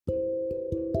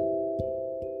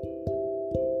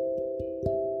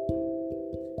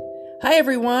Hi,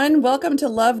 everyone. Welcome to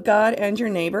Love God and Your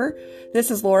Neighbor. This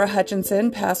is Laura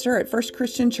Hutchinson, pastor at First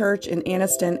Christian Church in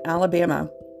Anniston, Alabama.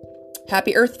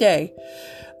 Happy Earth Day.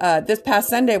 This past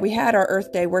Sunday, we had our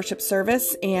Earth Day worship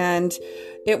service, and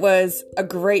it was a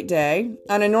great day.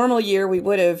 On a normal year, we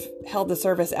would have held the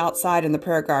service outside in the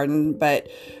prayer garden, but,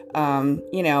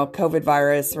 COVID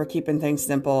virus, we're keeping things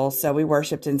simple, so we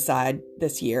worshiped inside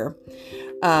this year.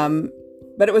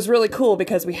 But it was really cool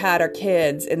because we had our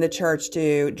kids in the church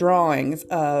do drawings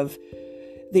of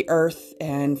the earth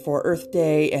and for Earth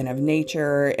Day and of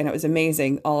nature. And it was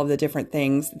amazing, all of the different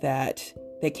things that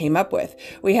they came up with.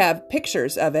 We have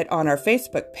pictures of it on our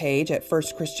Facebook page at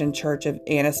First Christian Church of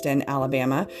Anniston,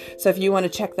 Alabama. So if you want to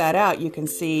check that out, you can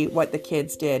see what the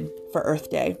kids did for Earth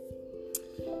Day.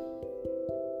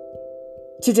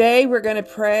 Today we're going to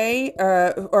pray,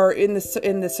 or in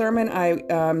the sermon, I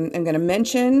am going to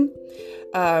mention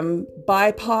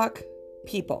BIPOC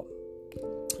people.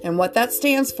 And what that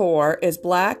stands for is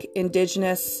Black,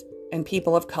 Indigenous, and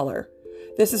People of Color.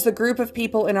 This is the group of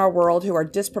people in our world who are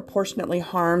disproportionately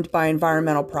harmed by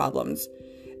environmental problems.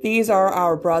 These are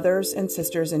our brothers and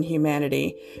sisters in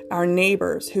humanity, our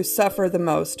neighbors who suffer the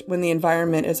most when the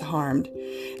environment is harmed.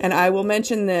 And I will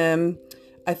mention them,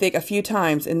 I think, a few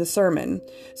times in the sermon.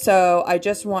 So I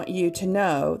just want you to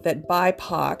know that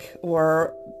BIPOC,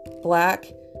 or Black,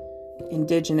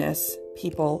 Indigenous,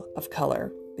 People of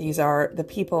Color. These are the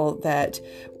people that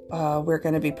we're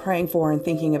going to be praying for and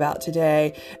thinking about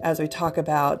today as we talk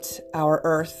about our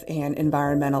earth and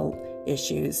environmental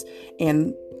issues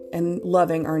and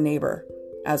loving our neighbor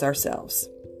as ourselves.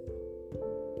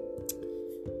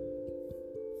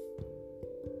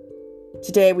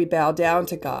 Today we bow down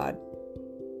to God.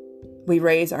 We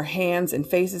raise our hands and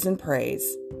faces in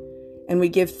praise, and we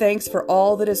give thanks for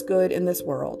all that is good in this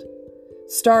world,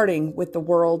 starting with the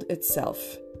world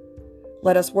itself.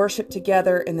 Let us worship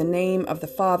together in the name of the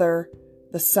Father,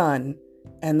 the Son,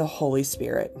 and the Holy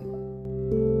Spirit.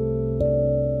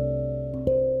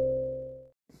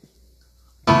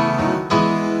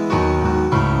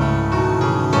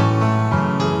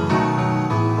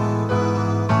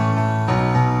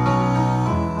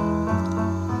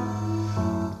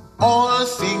 All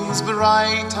things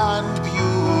bright and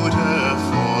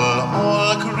beautiful,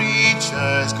 all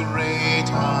creatures great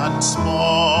and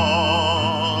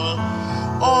small,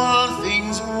 all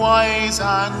things wise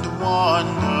and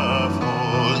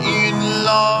wonderful, in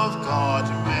love God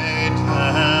made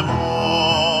them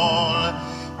all.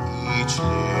 Each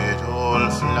little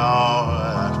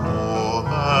flower that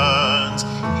opens,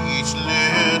 each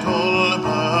little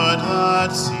bird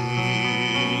that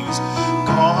sings,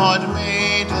 God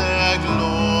made their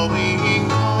glowing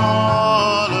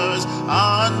colors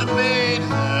and made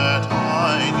their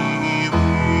tiny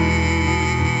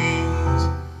wings.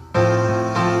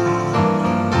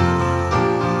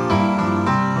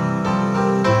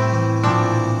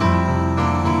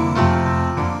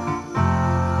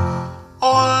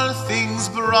 All things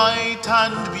bright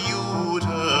and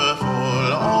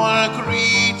beautiful, all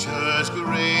creatures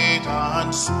great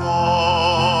and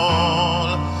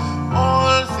small,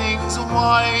 all things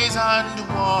wise and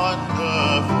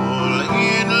wonderful,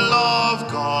 in love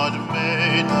God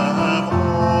made them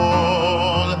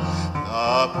all.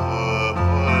 The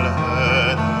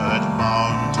purple-headed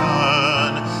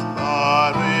mountain,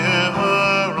 the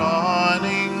river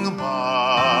running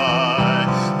by,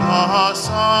 the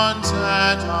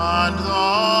sunset and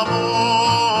the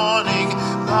morning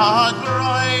that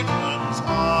brightens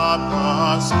up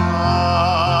the sky.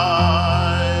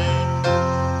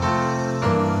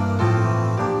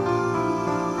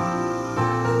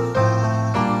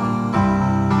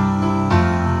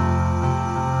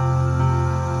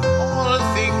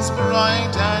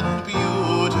 Bright and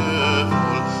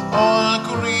beautiful, all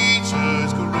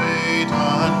creatures great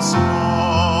and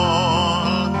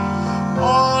small,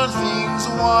 all things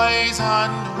wise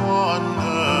and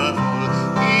wonderful,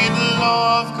 in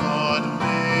love God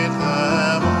made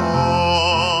them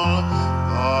all.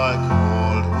 The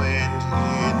cold wind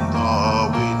in the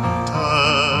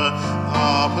winter,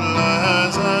 the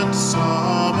pleasant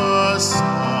summer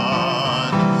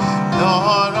sun, the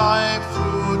ripe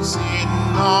fruits in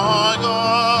our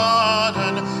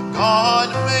garden, God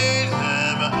made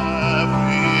them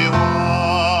everyone.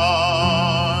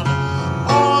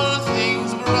 All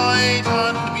things bright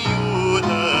and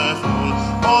beautiful,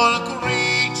 all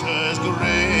creatures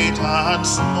great and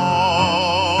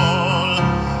small,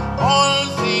 all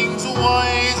things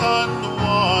wise and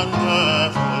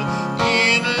wonderful,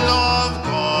 in love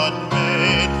God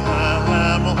made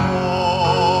them all.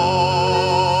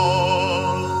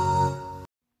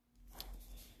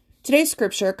 Today's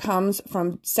scripture comes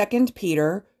from 2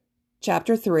 Peter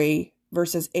chapter 3,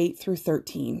 verses 8 through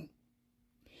 13.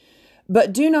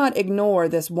 But do not ignore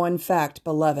this one fact,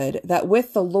 beloved, that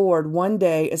with the Lord 1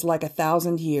 day is like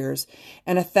 1,000 years,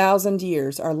 and 1,000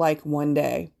 years are like 1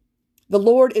 day. The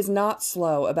Lord is not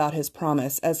slow about his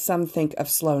promise, as some think of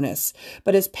slowness,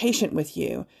 but is patient with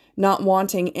you, not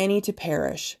wanting any to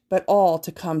perish, but all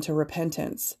to come to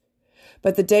repentance.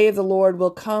 But the day of the Lord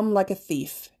will come like a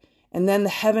thief, and then the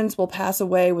heavens will pass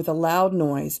away with a loud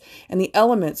noise, and the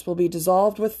elements will be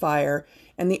dissolved with fire,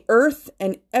 and the earth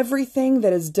and everything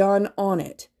that is done on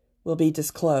it will be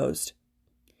disclosed.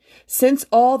 Since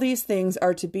all these things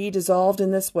are to be dissolved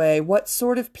in this way, what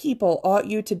sort of people ought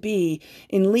you to be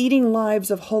in leading lives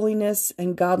of holiness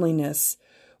and godliness,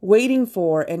 waiting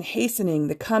for and hastening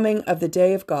the coming of the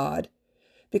day of God,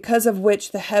 because of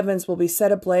which the heavens will be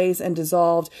set ablaze and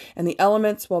dissolved, and the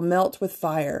elements will melt with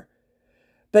fire?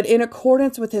 But in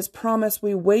accordance with his promise,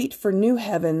 we wait for new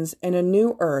heavens and a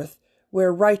new earth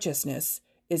where righteousness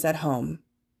is at home.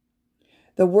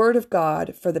 The word of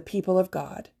God for the people of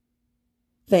God.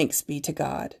 Thanks be to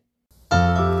God. For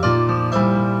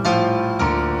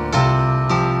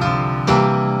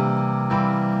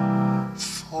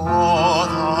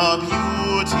the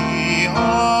beauty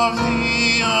of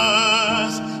the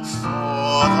earth,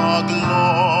 for the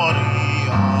glory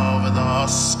of the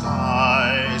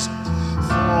skies,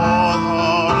 for the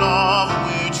love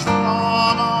which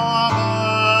from above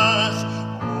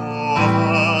over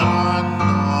and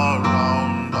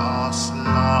around us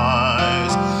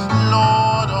lies.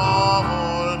 Lord of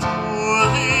all, to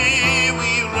thee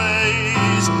we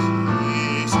raise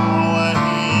our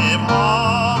hymn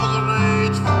of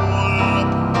grateful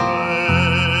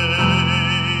praise.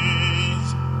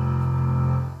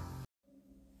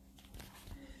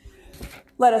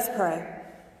 Let us pray.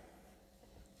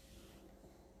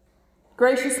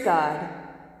 Gracious God,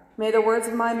 may the words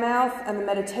of my mouth and the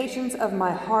meditations of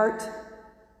my heart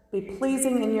be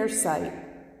pleasing in your sight,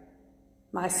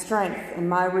 my strength and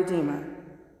my Redeemer.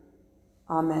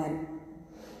 Amen.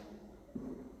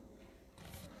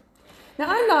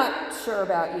 Now, I'm not sure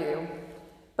about you,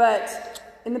 but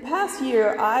in the past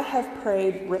year, I have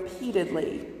prayed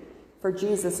repeatedly for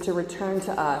Jesus to return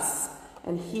to us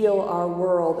and heal our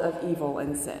world of evil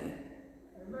and sin.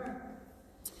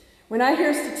 When I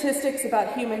hear statistics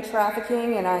about human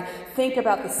trafficking and I think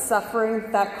about the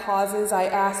suffering that causes, I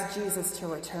ask Jesus to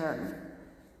return.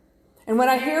 And when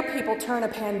I hear people turn a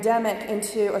pandemic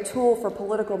into a tool for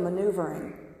political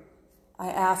maneuvering,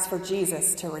 I ask for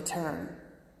Jesus to return.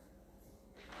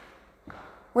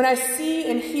 When I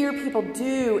see and hear people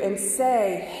do and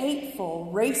say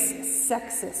hateful, racist,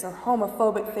 sexist, or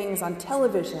homophobic things on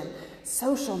television,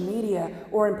 social media,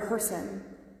 or in person,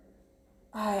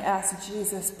 I ask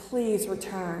Jesus, please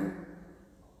return.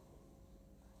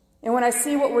 And when I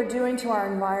see what we're doing to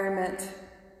our environment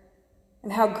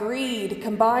and how greed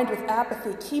combined with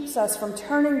apathy keeps us from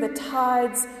turning the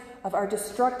tides of our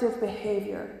destructive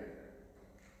behavior,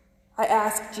 I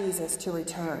ask Jesus to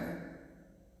return.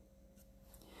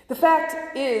 The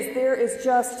fact is, there is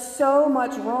just so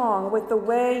much wrong with the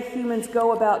way humans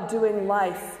go about doing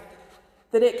life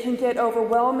that it can get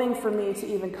overwhelming for me to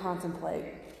even contemplate.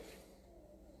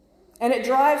 And it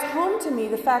drives home to me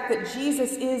the fact that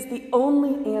Jesus is the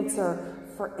only answer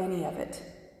for any of it.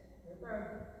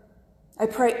 I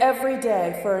pray every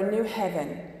day for a new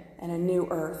heaven and a new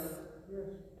earth.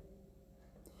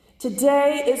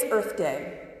 Today is Earth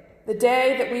Day, the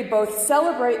day that we both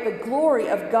celebrate the glory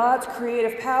of God's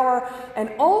creative power and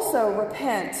also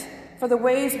repent for the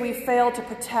ways we fail to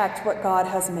protect what God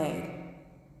has made.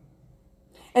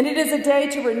 And it is a day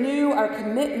to renew our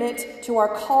commitment to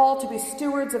our call to be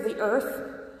stewards of the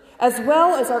earth, as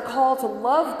well as our call to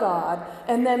love God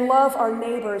and then love our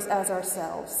neighbors as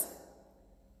ourselves.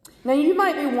 Now, you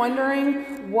might be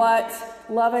wondering what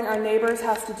loving our neighbors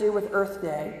has to do with Earth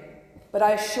Day, but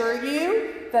I assure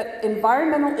you that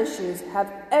environmental issues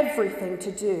have everything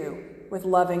to do with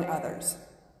loving others.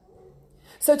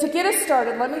 So to get us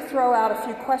started, let me throw out a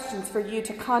few questions for you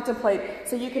to contemplate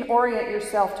so you can orient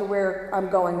yourself to where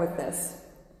I'm going with this.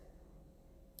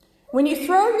 When you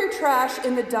throw your trash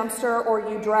in the dumpster or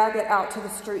you drag it out to the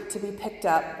street to be picked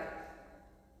up,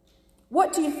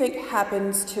 what do you think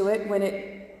happens to it when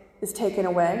it is taken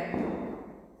away?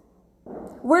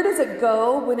 Where does it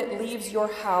go when it leaves your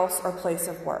house or place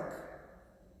of work?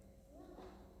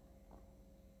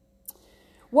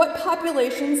 What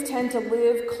populations tend to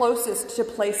live closest to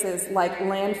places like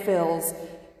landfills,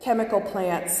 chemical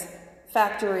plants,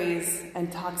 factories, and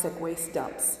toxic waste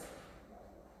dumps?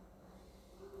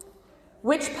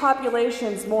 Which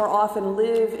populations more often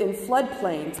live in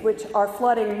floodplains, which are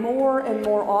flooding more and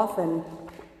more often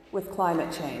with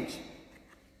climate change?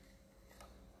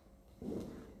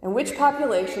 And which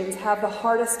populations have the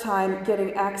hardest time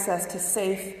getting access to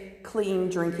safe, clean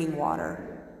drinking water?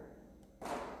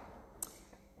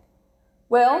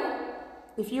 Well,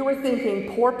 if you were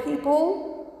thinking poor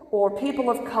people or people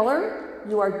of color,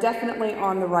 you are definitely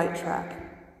on the right track.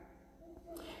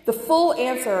 The full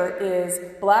answer is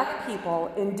Black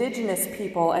people, Indigenous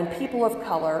people, and people of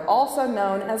color, also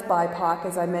known as BIPOC,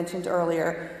 as I mentioned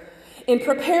earlier. In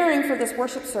preparing for this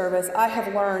worship service, I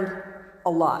have learned a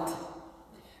lot.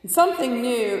 Something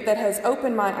new that has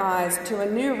opened my eyes to a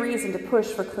new reason to push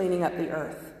for cleaning up the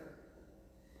earth.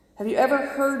 Have you ever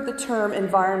heard the term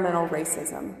environmental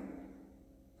racism?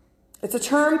 It's a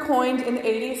term coined in the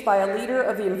 80s by a leader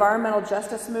of the environmental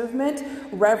justice movement,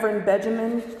 Reverend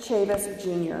Benjamin Chavis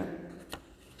Jr.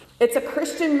 It's a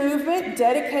Christian movement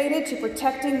dedicated to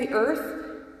protecting the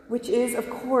earth, which is,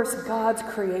 of course, God's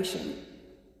creation.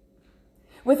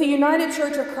 With the United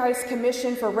Church of Christ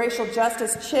Commission for Racial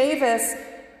Justice, Chavis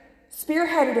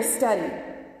spearheaded a study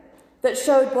that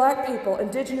showed Black people,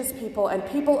 Indigenous people, and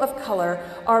people of color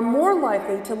are more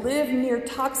likely to live near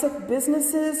toxic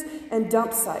businesses and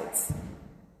dump sites.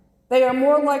 They are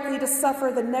more likely to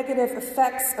suffer the negative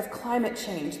effects of climate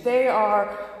change. They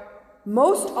are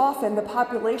most often the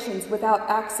populations without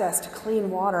access to clean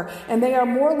water, and they are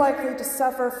more likely to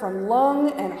suffer from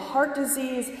lung and heart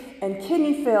disease and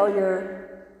kidney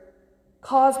failure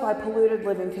caused by polluted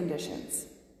living conditions.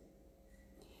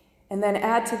 And then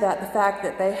add to that the fact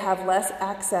that they have less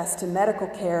access to medical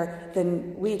care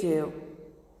than we do,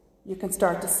 you can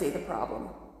start to see the problem.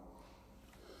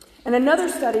 And another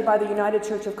study by the United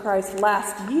Church of Christ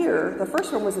last year, the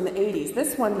first one was in the 80s,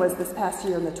 this one was this past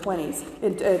year in the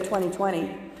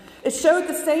 2020. It showed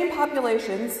the same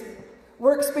populations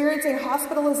were experiencing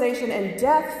hospitalization and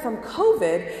death from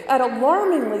COVID at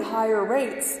alarmingly higher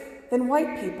rates than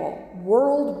white people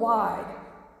worldwide.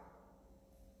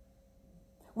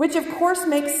 Which of course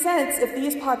makes sense if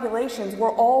these populations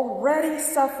were already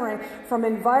suffering from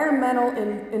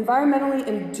environmentally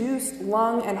induced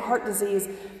lung and heart disease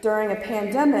during a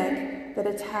pandemic that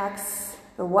attacks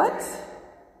the what?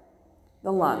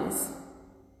 The lungs.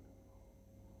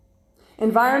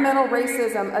 Environmental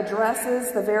racism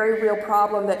addresses the very real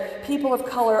problem that people of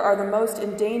color are the most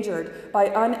endangered by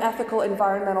unethical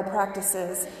environmental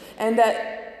practices, and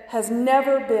that has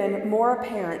never been more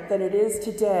apparent than it is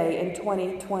today in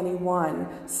 2021,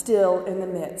 still in the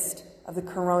midst of the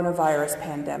coronavirus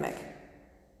pandemic.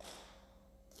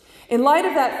 In light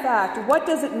of that fact, what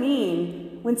does it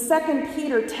mean when 2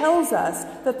 Peter tells us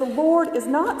that the Lord is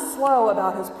not slow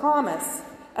about his promise,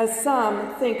 as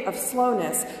some think of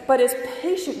slowness, but is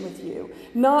patient with you,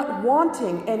 not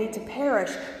wanting any to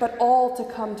perish, but all to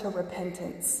come to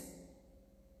repentance?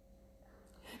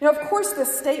 Now, of course,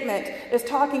 this statement is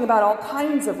talking about all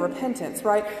kinds of repentance,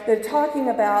 right? They're talking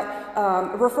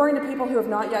about referring to people who have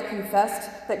not yet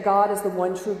confessed that God is the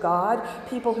one true God,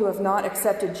 people who have not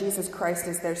accepted Jesus Christ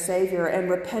as their Savior and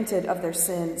repented of their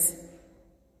sins.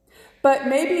 But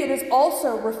maybe it is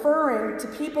also referring to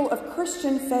people of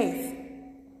Christian faith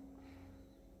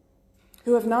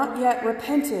who have not yet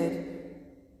repented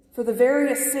for the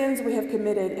various sins we have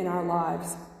committed in our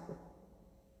lives.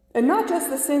 And not just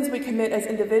the sins we commit as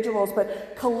individuals,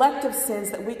 but collective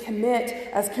sins that we commit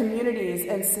as communities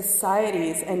and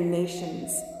societies and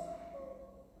nations.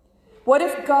 What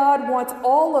if God wants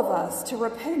all of us to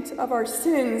repent of our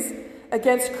sins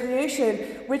against creation,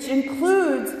 which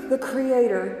includes the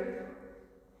Creator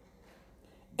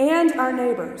and our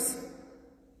neighbors?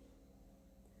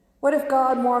 What if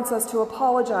God wants us to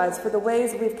apologize for the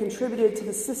ways we've contributed to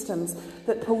the systems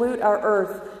that pollute our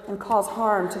earth and cause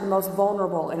harm to the most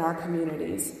vulnerable in our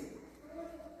communities?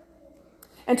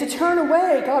 And to turn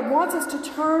away, God wants us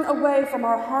to turn away from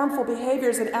our harmful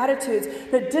behaviors and attitudes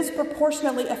that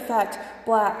disproportionately affect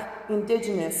Black,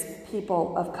 Indigenous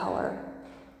people of color.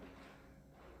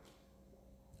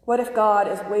 What if God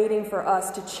is waiting for us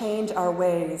to change our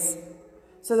ways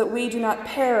so that we do not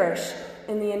perish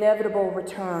in the inevitable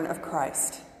return of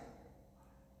Christ?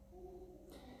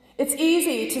 It's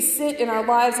easy to sit in our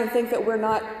lives and think that we're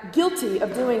not guilty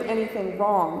of doing anything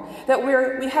wrong, that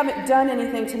we haven't done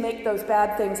anything to make those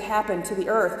bad things happen to the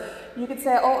earth. You could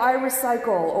say, oh, I recycle,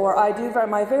 or I do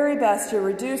my very best to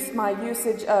reduce my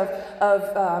usage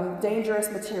of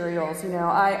dangerous materials. You know,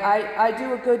 I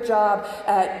do a good job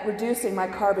at reducing my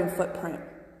carbon footprint.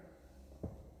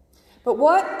 But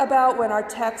what about when our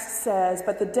text says,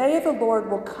 but the day of the Lord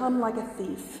will come like a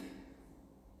thief,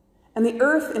 and the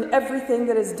earth and everything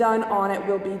that is done on it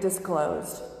will be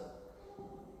disclosed.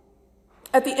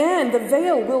 At the end, the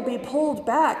veil will be pulled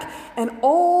back, and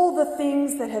all the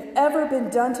things that have ever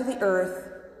been done to the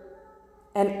earth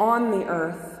and on the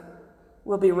earth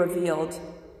will be revealed,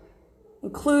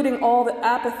 including all the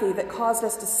apathy that caused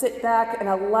us to sit back and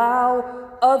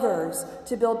allow others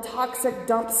to build toxic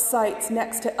dump sites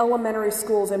next to elementary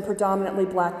schools in predominantly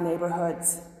black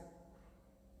neighborhoods.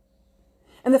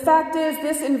 And the fact is,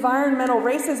 this environmental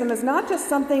racism is not just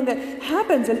something that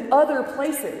happens in other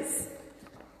places.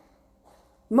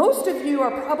 Most of you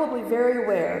are probably very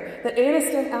aware that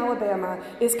Anniston, Alabama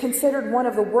is considered one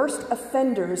of the worst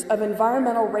offenders of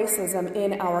environmental racism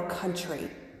in our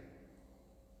country,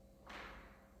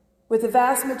 with the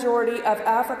vast majority of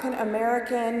African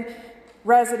American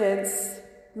residents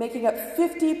making up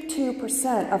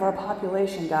 52% of our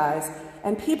population, guys.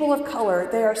 And people of color,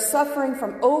 they are suffering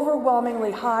from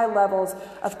overwhelmingly high levels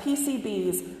of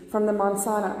PCBs from the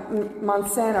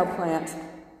Monsanto plant,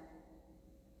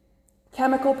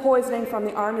 chemical poisoning from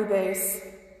the Army base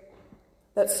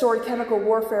that stored chemical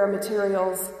warfare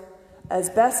materials,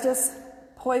 asbestos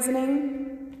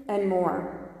poisoning, and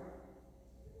more.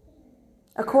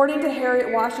 According to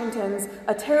Harriet Washington's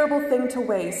A Terrible Thing to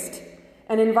Waste,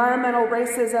 and environmental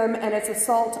racism and its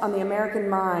assault on the American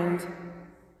mind,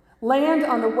 land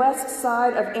on the west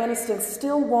side of Anniston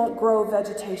still won't grow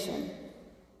vegetation.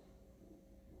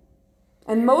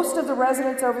 And most of the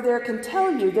residents over there can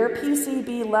tell you their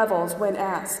PCB levels when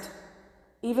asked,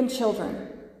 even children.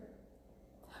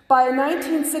 By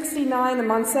 1969, the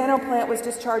Monsanto plant was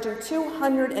discharging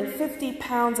 250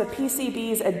 pounds of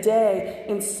PCBs a day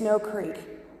in Snow Creek,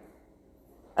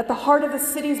 at the heart of the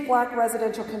city's black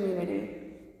residential community.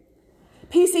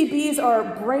 PCBs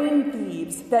are brain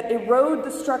thieves that erode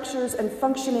the structures and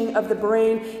functioning of the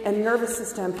brain and nervous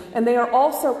system, and they are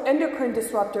also endocrine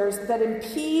disruptors that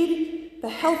impede the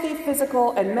healthy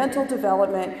physical and mental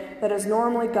development that is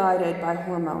normally guided by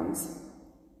hormones.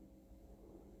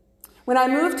 When I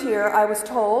moved here, I was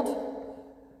told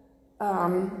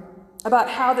about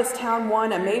how this town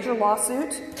won a major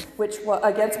lawsuit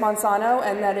against Monsanto,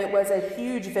 and that it was a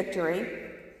huge victory.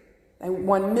 They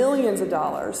won millions of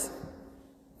dollars.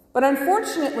 But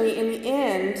unfortunately, in the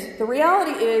end, the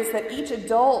reality is that each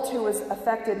adult who was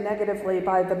affected negatively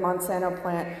by the Monsanto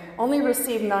plant only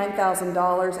received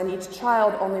 $9,000, and each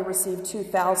child only received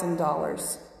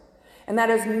 $2,000. And that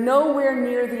is nowhere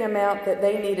near the amount that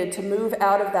they needed to move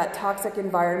out of that toxic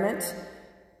environment,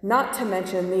 not to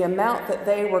mention the amount that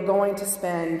they were going to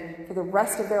spend for the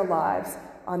rest of their lives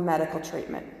on medical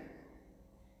treatment.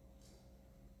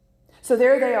 So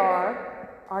there they are,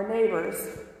 our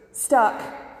neighbors, stuck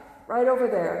right over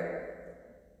there,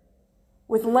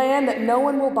 with land that no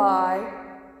one will buy,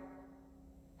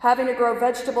 having to grow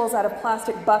vegetables out of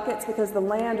plastic buckets because the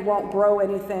land won't grow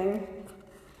anything,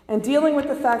 and dealing with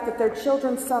the fact that their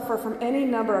children suffer from any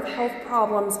number of health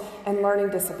problems and learning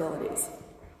disabilities.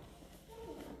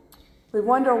 We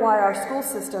wonder why our school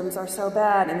systems are so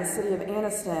bad in the city of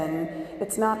Anniston.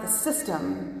 It's not the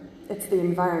system, it's the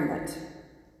environment.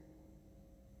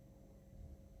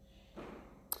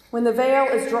 When the veil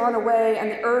is drawn away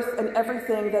and the earth and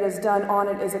everything that is done on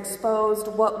it is exposed,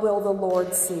 what will the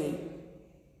Lord see?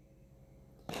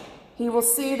 He will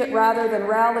see that rather than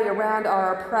rally around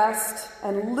our oppressed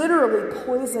and literally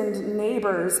poisoned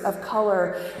neighbors of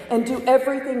color and do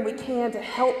everything we can to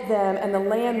help them and the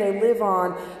land they live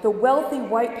on, the wealthy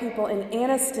white people in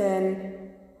Anniston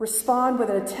respond with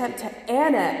an attempt to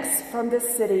annex from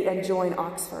this city and join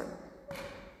Oxford.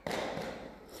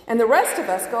 And the rest of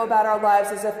us go about our lives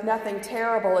as if nothing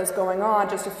terrible is going on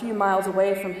just a few miles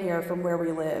away from here, from where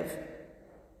we live.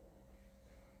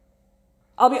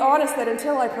 I'll be honest that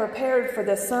until I prepared for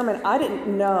this sermon, I didn't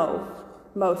know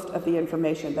most of the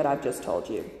information that I've just told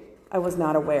you. I was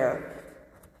not aware.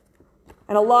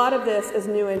 And a lot of this is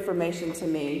new information to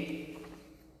me.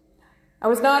 I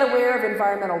was not aware of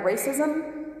environmental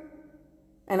racism,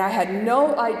 and I had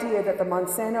no idea that the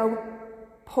Monsanto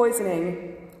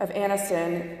poisoning of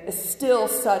Anniston is still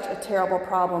such a terrible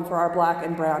problem for our black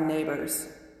and brown neighbors.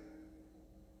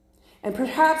 And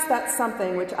perhaps that's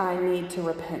something which I need to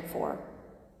repent for.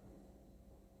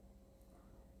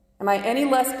 Am I any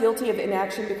less guilty of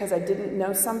inaction because I didn't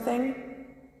know something?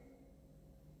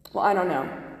 Well, I don't know.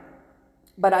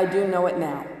 But I do know it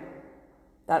now.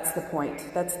 That's the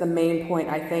point. That's the main point,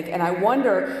 I think. And I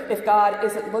wonder if God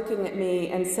isn't looking at me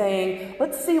and saying,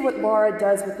 let's see what Laura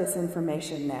does with this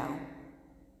information now.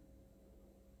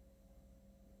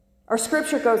 Our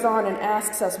scripture goes on and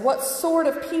asks us, what sort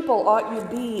of people ought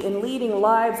you be in leading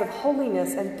lives of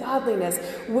holiness and godliness,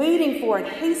 waiting for and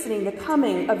hastening the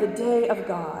coming of the day of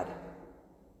God?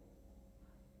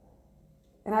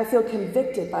 And I feel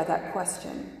convicted by that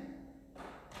question.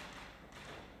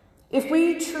 If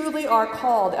we truly are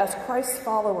called as Christ's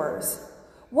followers,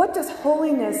 What does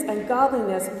holiness and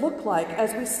godliness look like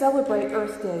as we celebrate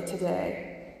Earth Day today?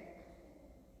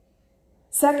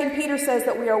 2 Peter says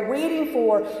that we are waiting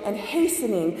for and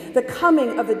hastening the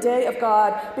coming of the day of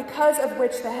God, because of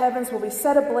which the heavens will be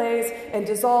set ablaze and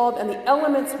dissolved, and the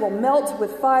elements will melt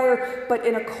with fire. But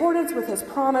in accordance with his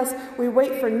promise, we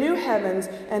wait for new heavens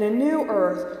and a new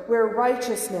earth where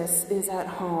righteousness is at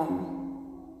home.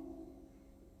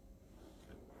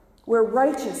 Where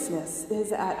righteousness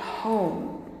is at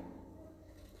home.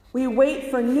 We wait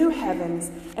for new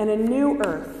heavens and a new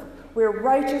earth where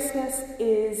righteousness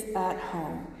is at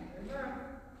home.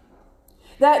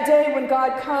 That day when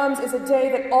God comes is a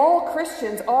day that all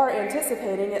Christians are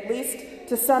anticipating, at least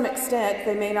to some extent.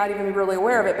 They may not even be really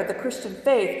aware of it, but the Christian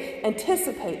faith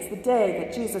anticipates the day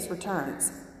that Jesus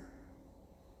returns.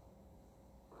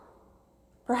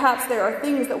 Perhaps there are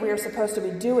things that we are supposed to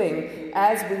be doing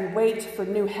as we wait for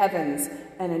new heavens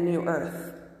and a new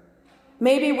earth.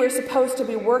 Maybe we're supposed to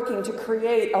be working to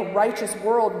create a righteous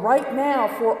world right now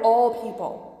for all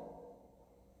people,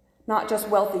 not just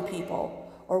wealthy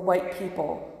people or white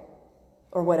people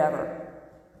or whatever.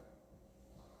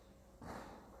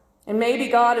 And maybe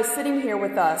God is sitting here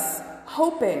with us,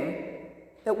 hoping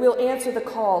that we'll answer the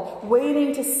call,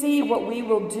 waiting to see what we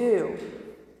will do.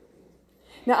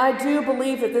 Now, I do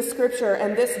believe that this scripture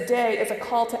and this day is a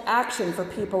call to action for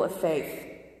people of faith.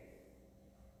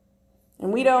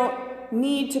 And we don't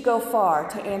need to go far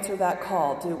to answer that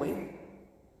call, do we?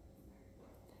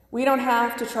 We don't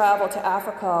have to travel to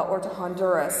Africa or to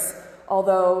Honduras,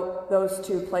 although those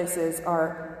two places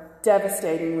are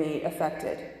devastatingly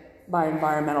affected by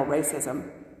environmental racism.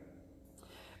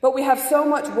 But we have so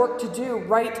much work to do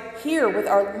right here with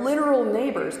our literal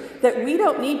neighbors that we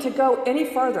don't need to go any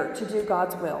farther to do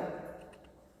God's will.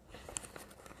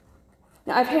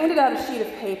 Now, I've handed out a sheet of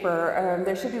paper.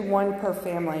 There should be one per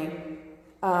family.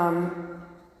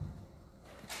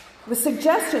 With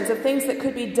suggestions of things that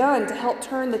could be done to help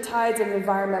turn the tides of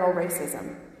environmental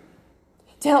racism,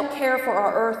 to help care for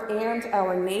our earth and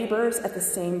our neighbors at the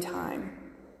same time.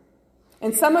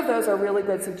 And some of those are really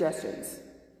good suggestions.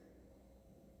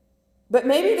 But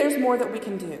maybe there's more that we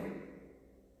can do.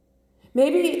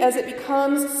 Maybe as it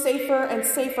becomes safer and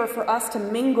safer for us to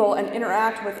mingle and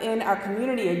interact within our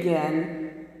community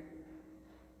again,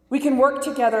 we can work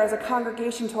together as a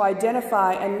congregation to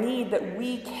identify a need that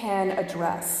we can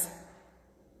address,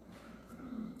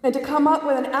 and to come up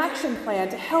with an action plan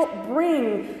to help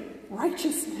bring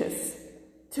righteousness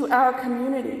to our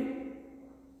community.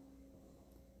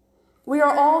 We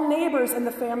are all neighbors in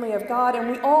the family of God,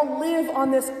 and we all live on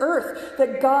this earth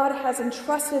that God has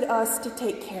entrusted us to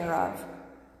take care of.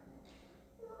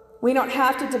 We don't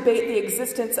have to debate the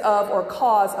existence of or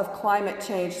cause of climate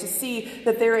change to see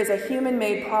that there is a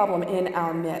human-made problem in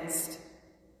our midst.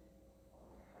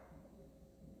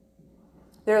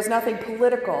 There is nothing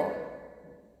political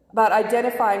about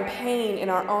identifying pain in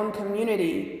our own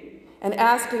community and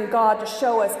asking God to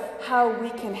show us how we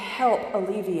can help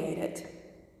alleviate it.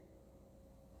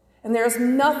 And there is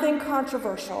nothing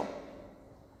controversial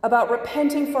about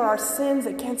repenting for our sins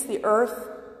against the earth,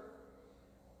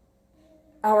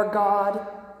 our God,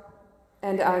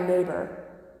 and our neighbor.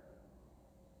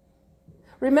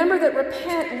 Remember that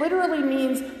repent literally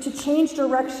means to change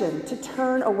direction, to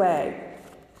turn away.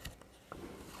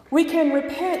 We can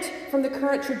repent from the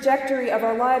current trajectory of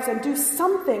our lives and do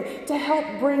something to help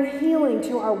bring healing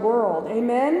to our world.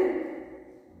 Amen?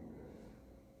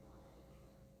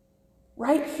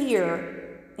 Right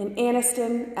here in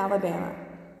Anniston, Alabama.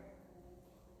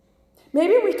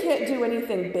 Maybe we can't do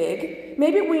anything big.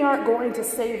 Maybe we aren't going to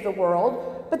save the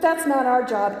world, but that's not our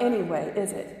job anyway,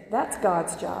 is it? That's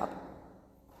God's job.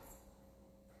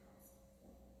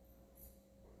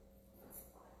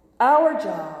 Our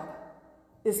job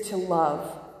is to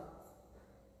love.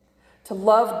 To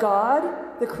love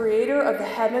God, the creator of the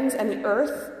heavens and the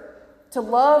earth, to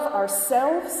love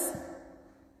ourselves,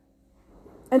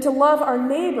 and to love our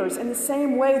neighbors in the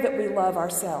same way that we love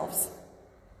ourselves.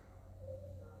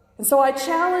 And so I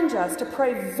challenge us to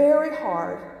pray very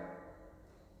hard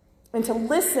and to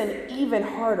listen even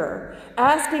harder,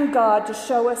 asking God to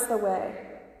show us the way.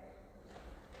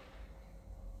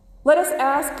 Let us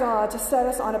ask God to set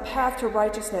us on a path to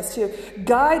righteousness, to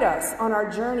guide us on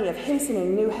our journey of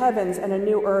hastening new heavens and a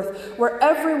new earth, where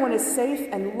everyone is safe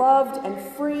and loved and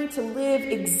free to live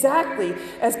exactly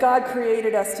as God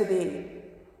created us to be.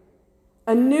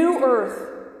 A new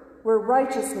earth where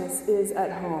righteousness is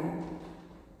at home.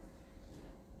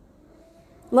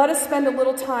 Let us spend a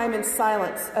little time in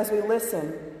silence as we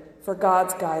listen for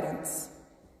God's guidance.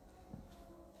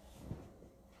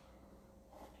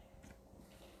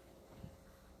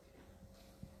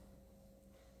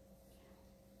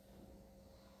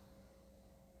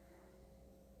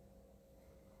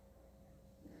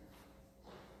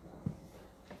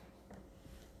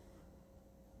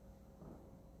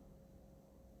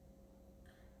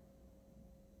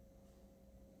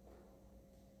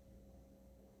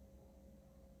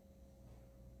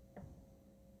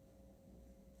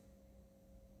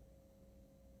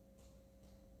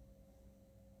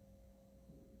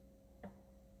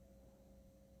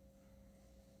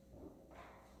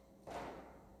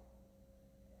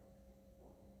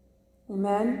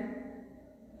 Amen.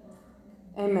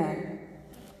 Amen.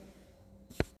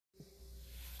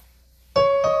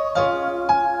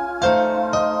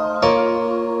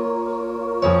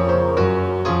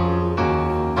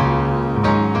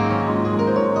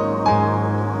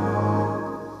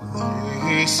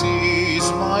 This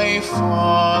is my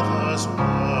Father's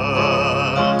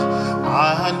word,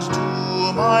 and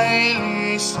to my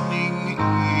listening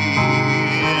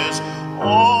ears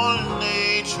all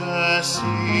nature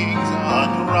sings,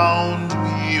 and round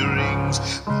me rings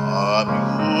the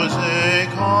music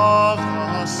of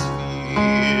the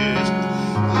spheres.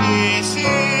 This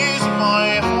is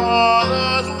my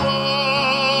Father's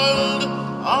world,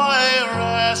 I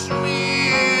rest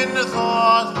me in the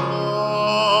thought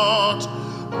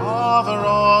of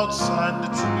rocks and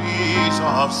trees,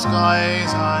 of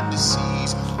skies and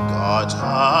seas. God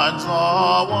hands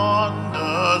the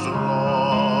wonders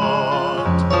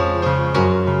wrought.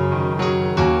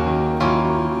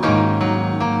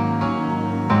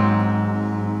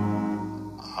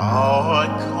 Our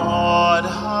God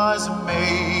has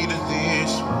made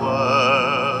this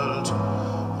world.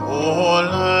 Oh,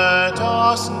 let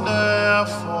us never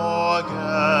forget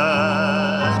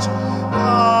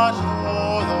that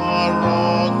though the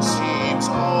wrong seems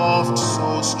oft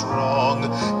so strong,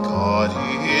 God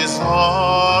is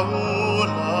the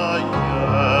ruler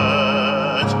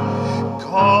yet.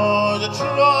 God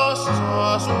trusts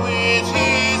us with His